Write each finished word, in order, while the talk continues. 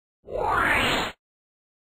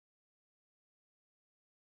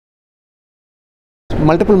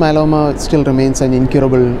multiple myeloma still remains an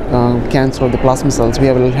incurable cancer of the plasma cells. We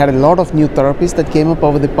have had a lot of new therapies that came up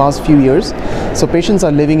over the past few years, so patients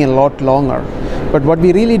are living a lot longer. But what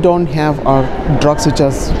we really don't have are drugs which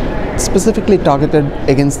are specifically targeted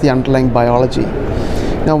against the underlying biology.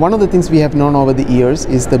 Now, one of the things we have known over the years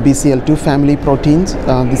is the BCL2 family proteins.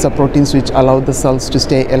 These are proteins which allow the cells to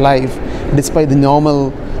stay alive despite the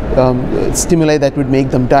normal stimuli that would make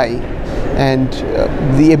them die. And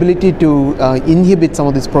the ability to inhibit some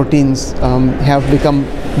of these proteins have become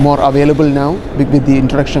more available now with the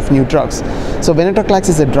introduction of new drugs. So Venetoclax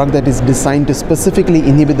is a drug that is designed to specifically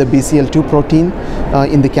inhibit the BCL2 protein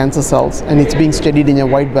in the cancer cells, and it's being studied in a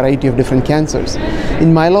wide variety of different cancers.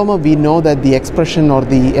 In myeloma, we know that the expression or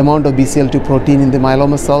the amount of BCL2 protein in the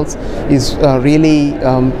myeloma cells is really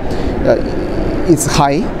it's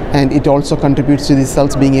high, and it also contributes to these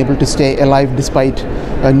cells being able to stay alive despite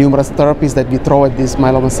numerous therapies that we throw at these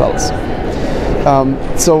myeloma cells.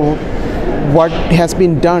 So what has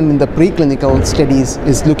been done in the preclinical studies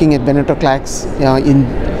is looking at Venetoclax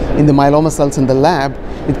in the myeloma cells in the lab.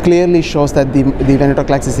 It clearly shows that the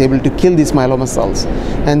Venetoclax is able to kill these myeloma cells.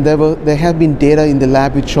 And there have been data in the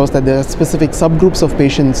lab which shows that there are specific subgroups of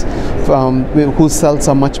patients whose cells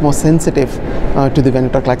are much more sensitive to the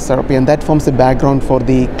Venetoclax therapy, and that forms the background for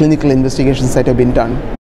the clinical investigations that have been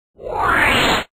done.